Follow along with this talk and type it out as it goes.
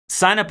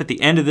Sign up at the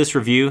end of this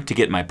review to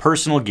get my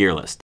personal gear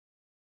list.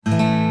 Hey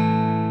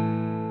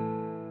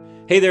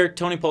there,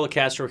 Tony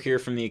Policastro here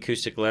from the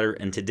Acoustic Letter,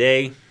 and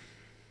today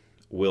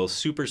will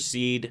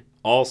supersede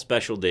all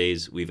special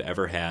days we've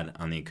ever had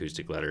on the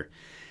Acoustic Letter.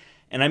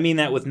 And I mean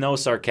that with no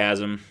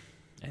sarcasm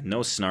and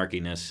no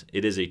snarkiness.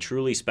 It is a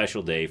truly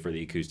special day for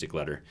the Acoustic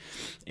Letter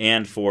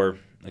and for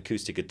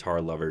acoustic guitar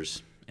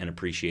lovers and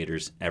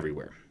appreciators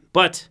everywhere.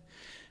 But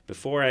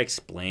before I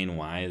explain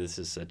why this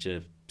is such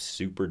a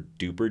super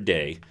duper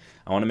day,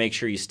 I want to make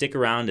sure you stick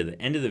around to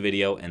the end of the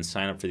video and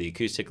sign up for the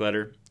Acoustic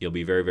Letter. You'll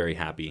be very, very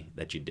happy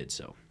that you did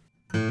so.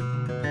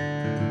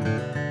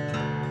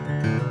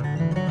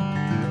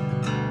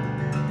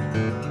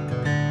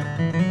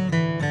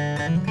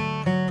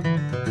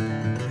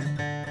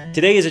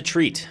 Today is a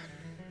treat.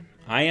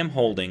 I am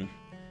holding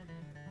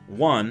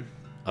one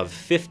of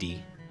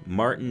 50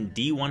 Martin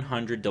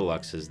D-100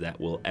 Deluxes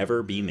that will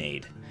ever be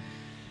made.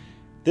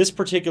 This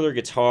particular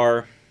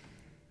guitar,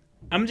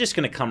 I'm just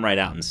going to come right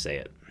out and say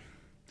it.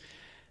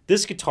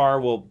 This guitar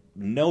will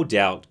no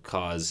doubt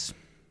cause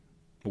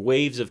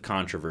waves of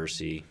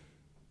controversy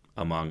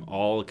among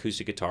all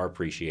acoustic guitar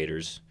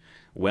appreciators,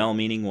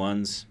 well-meaning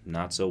ones,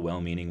 not so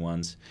well-meaning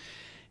ones.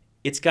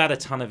 It's got a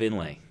ton of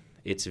inlay.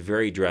 It's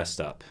very dressed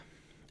up,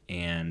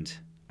 and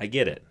I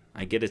get it.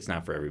 I get it's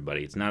not for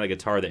everybody. It's not a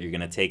guitar that you're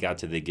going to take out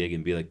to the gig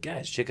and be like,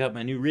 guys, check out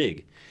my new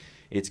rig.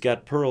 It's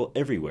got pearl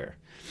everywhere.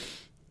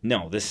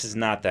 No, this is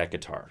not that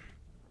guitar.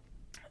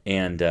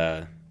 And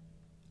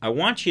I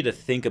want you to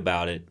think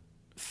about it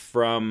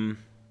from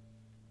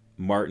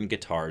Martin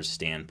Guitar's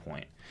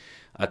standpoint.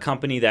 A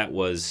company that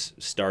was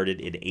started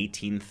in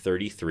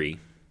 1833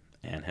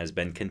 and has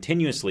been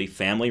continuously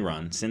family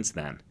run since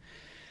then.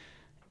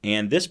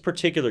 And this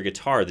particular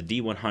guitar, the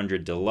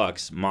D-100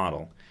 Deluxe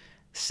model,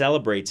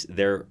 celebrates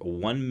their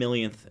 1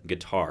 millionth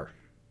guitar.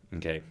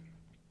 Okay,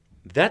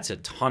 that's a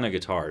ton of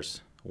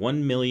guitars.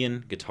 1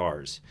 million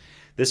guitars.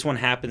 This one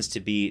happens to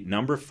be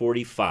number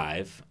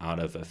 45 out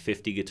of a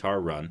 50 guitar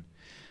run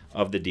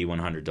of the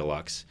D-100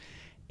 Deluxe.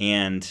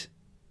 And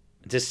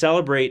to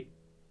celebrate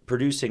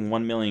producing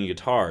 1 million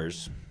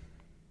guitars,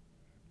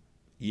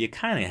 you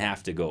kind of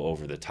have to go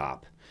over the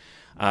top.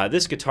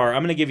 This guitar,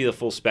 I'm going to give you the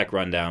full spec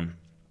rundown.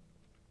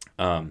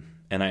 And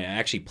I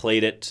actually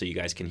played it so you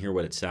guys can hear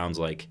what it sounds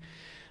like.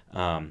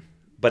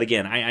 But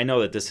again, I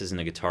know that this isn't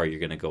a guitar you're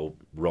going to go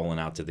rolling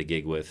out to the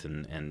gig with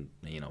and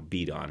you know,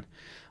 beat on.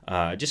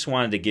 I just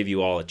wanted to give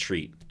you all a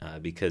treat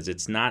because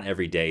it's not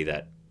every day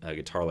that a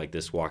guitar like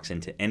this walks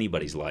into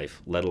anybody's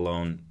life, let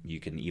alone you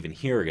can even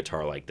hear a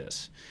guitar like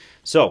this.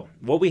 So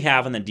what we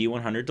have on the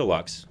D-100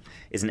 Deluxe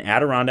is an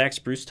Adirondack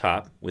spruce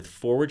top with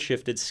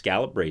forward-shifted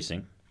scallop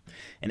bracing,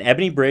 an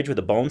ebony bridge with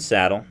a bone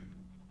saddle,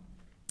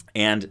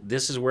 and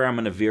this is where I'm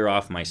going to veer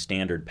off my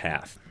standard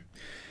path.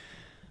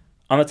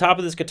 On the top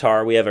of this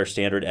guitar, we have our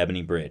standard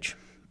ebony bridge,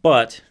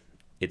 but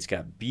it's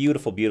got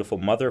beautiful, beautiful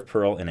mother of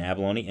pearl and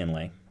abalone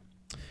inlay.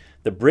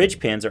 The bridge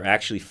pins are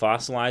actually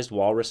fossilized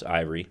walrus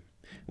ivory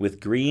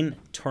with green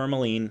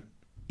tourmaline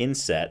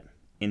inset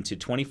into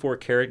 24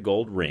 karat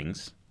gold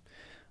rings,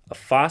 a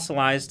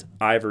fossilized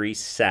ivory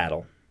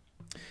saddle,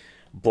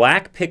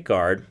 black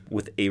pickguard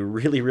with a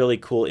really, really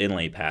cool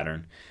inlay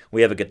pattern.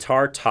 We have a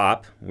guitar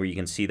top where you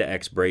can see the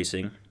X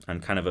bracing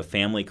on kind of a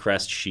family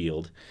crest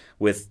shield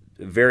with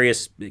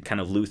various kind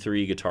of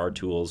luthery guitar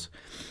tools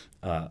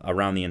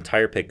around the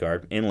entire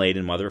pickguard, inlaid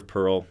in mother of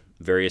pearl,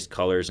 various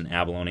colors, and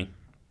abalone.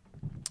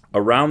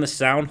 Around the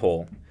sound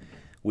hole,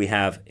 we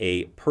have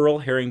a pearl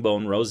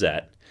herringbone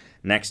rosette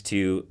next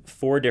to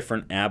 4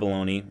 different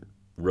abalone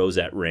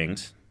rosette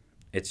rings.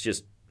 It's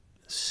just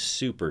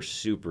super,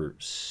 super,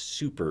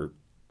 super,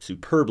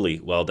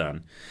 superbly well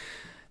done.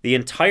 The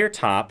entire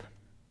top,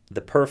 the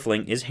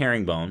purfling, is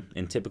herringbone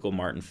in typical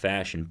Martin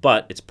fashion,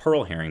 but it's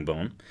pearl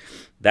herringbone.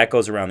 That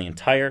goes around the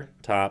entire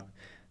top,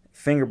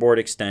 fingerboard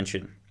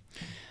extension.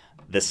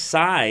 The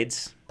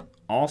sides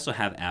also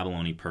have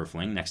abalone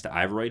purfling next to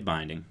ivoroid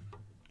binding.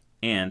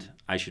 And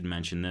I should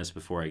mention this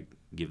before I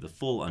give the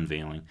full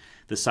unveiling.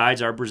 The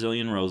sides are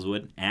Brazilian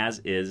rosewood,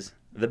 as is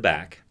the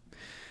back,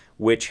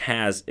 which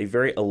has a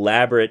very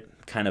elaborate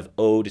kind of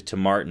ode to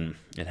Martin.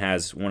 It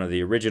has one of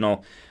the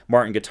original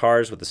Martin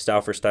guitars with the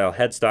Stauffer style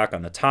headstock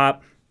on the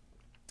top.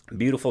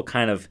 Beautiful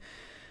kind of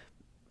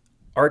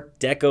Art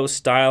Deco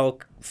style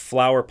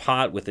flower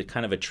pot with a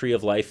kind of a tree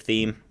of life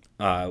theme.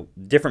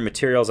 Different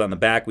materials on the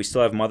back. We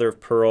still have mother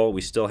of pearl.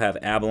 We still have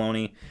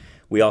abalone.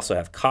 We also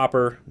have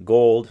copper,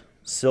 gold,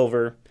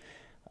 silver,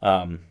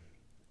 and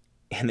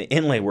the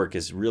inlay work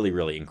is really,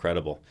 really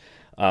incredible.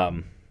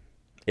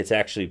 It's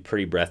actually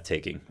pretty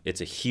breathtaking.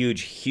 It's a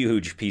huge,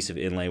 huge piece of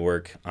inlay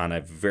work on a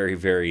very,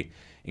 very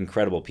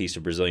incredible piece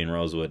of Brazilian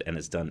rosewood, and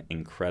it's done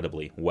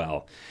incredibly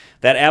well.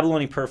 That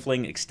abalone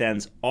purfling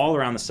extends all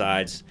around the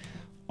sides,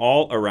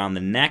 all around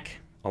the neck,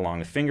 along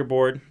the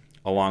fingerboard,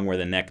 along where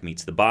the neck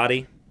meets the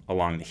body,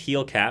 along the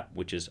heel cap,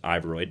 which is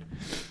ivoroid.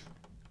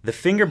 The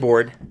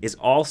fingerboard is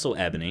also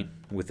ebony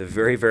with a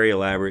very, very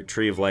elaborate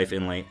tree of life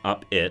inlay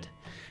up it,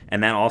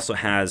 and that also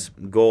has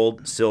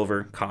gold,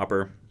 silver,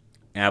 copper,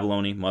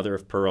 abalone, mother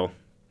of pearl,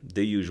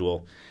 the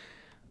usual.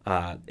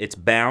 It's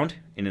bound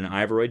in an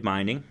ivoroid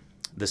binding.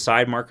 The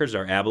side markers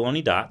are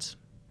abalone dots.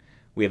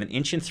 We have an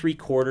 1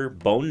 3/4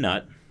 bone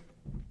nut.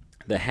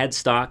 The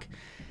headstock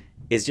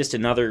is just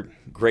another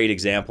great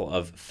example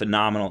of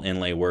phenomenal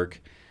inlay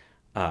work.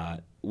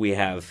 We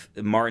have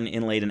marten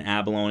inlaid in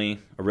abalone,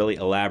 a really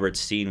elaborate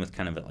scene with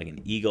kind of like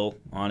an eagle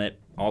on it,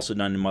 also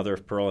done in mother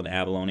of pearl and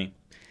abalone.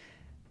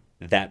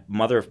 That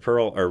mother of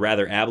pearl, or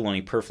rather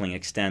abalone purfling,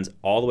 extends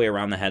all the way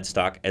around the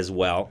headstock as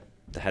well.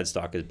 The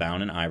headstock is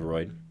bound in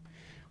ivoroid.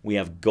 We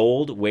have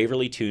gold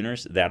Waverly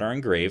tuners that are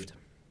engraved.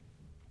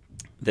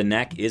 The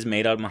neck is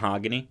made out of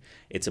mahogany.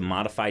 It's a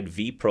modified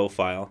V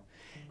profile,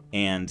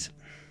 and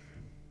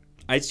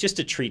it's just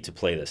a treat to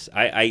play this.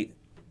 I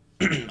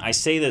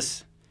say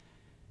this,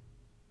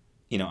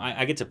 you know,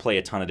 I get to play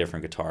a ton of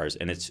different guitars,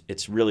 and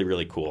it's really,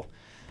 really cool.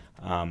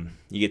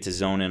 You get to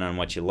zone in on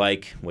what you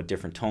like, what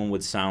different tone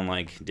would sound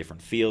like,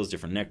 different feels,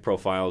 different neck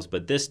profiles,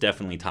 but this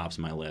definitely tops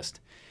my list.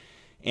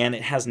 And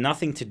it has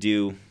nothing to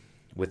do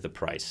with the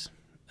price.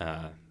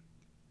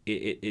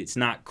 It's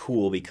not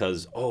cool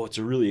because, oh, it's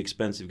a really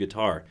expensive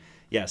guitar.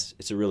 Yes,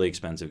 it's a really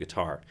expensive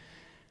guitar.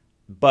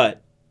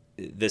 But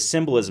the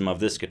symbolism of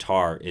this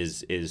guitar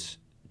is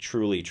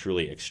truly,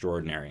 truly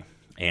extraordinary.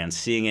 And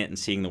seeing it and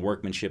seeing the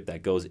workmanship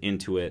that goes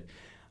into it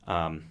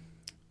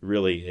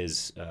really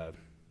is,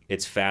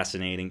 it's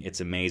fascinating,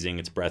 it's amazing,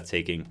 it's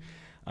breathtaking.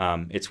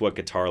 It's what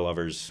guitar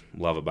lovers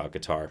love about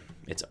guitar.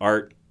 It's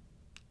art,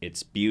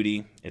 it's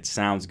beauty, it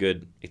sounds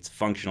good, it's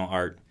functional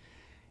art.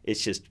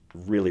 It's just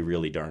really,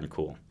 really darn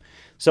cool.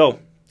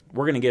 So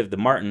we're going to give the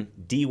Martin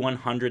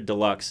D-100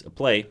 Deluxe a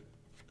play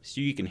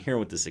so you can hear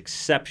what this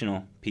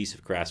exceptional piece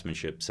of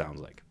craftsmanship sounds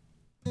like.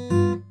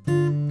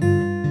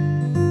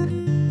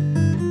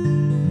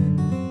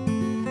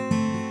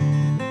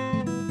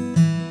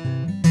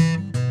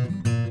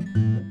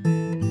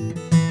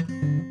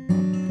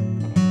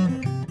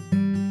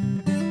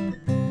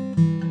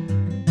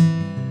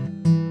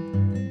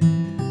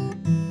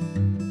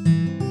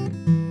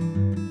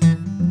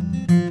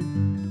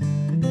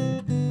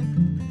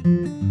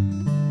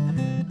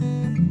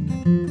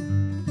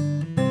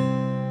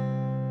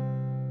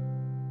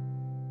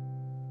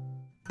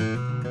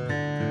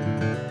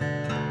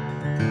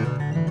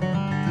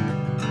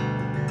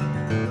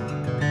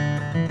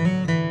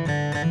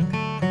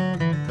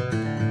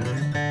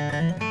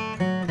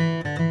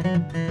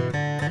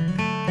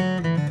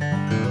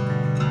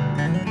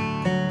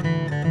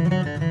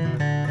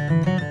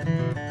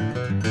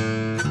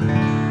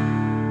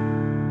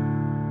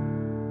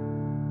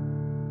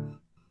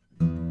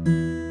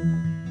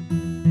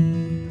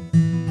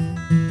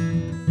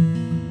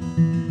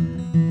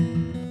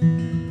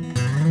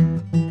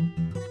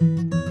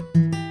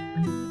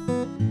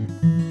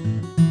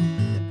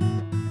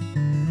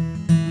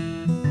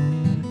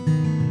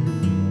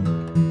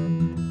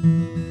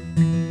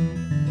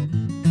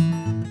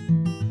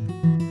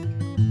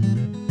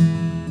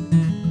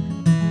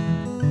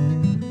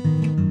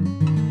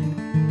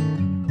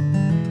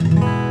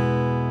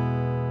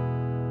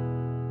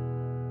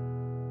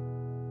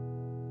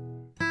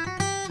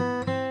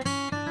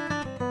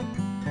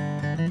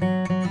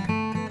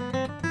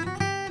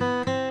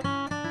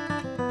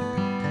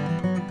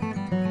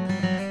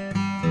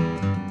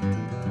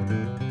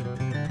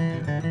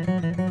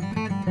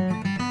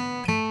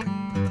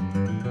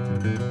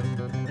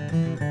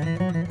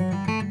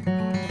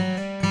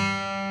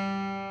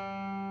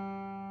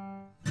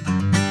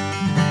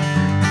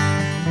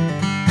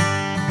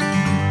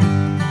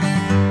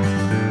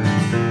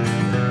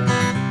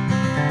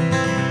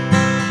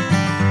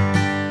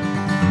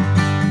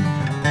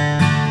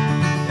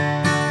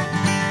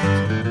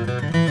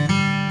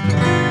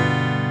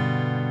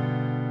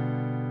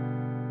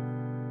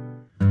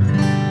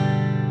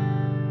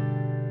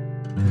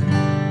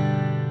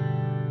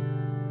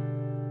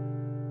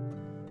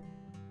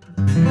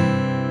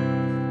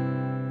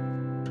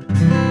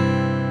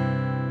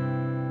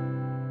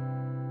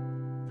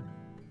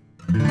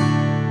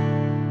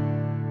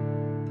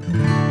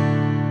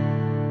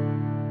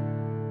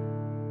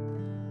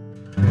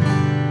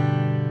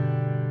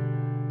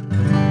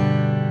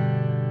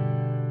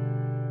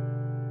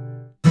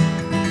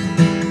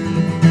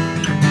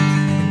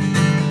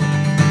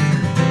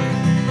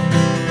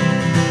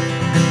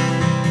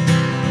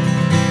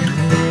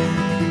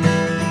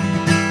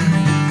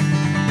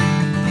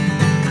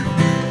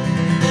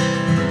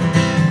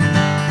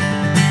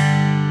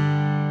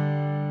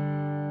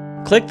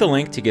 Click the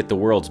link to get the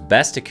world's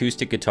best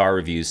acoustic guitar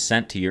reviews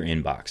sent to your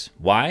inbox.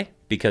 Why?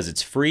 Because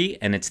it's free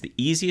and it's the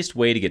easiest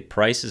way to get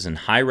prices and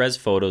high-res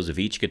photos of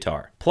each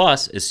guitar.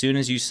 Plus, as soon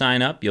as you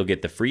sign up, you'll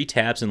get the free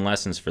tabs and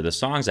lessons for the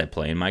songs I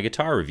play in my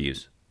guitar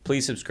reviews.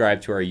 Please subscribe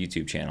to our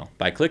YouTube channel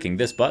by clicking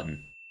this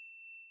button.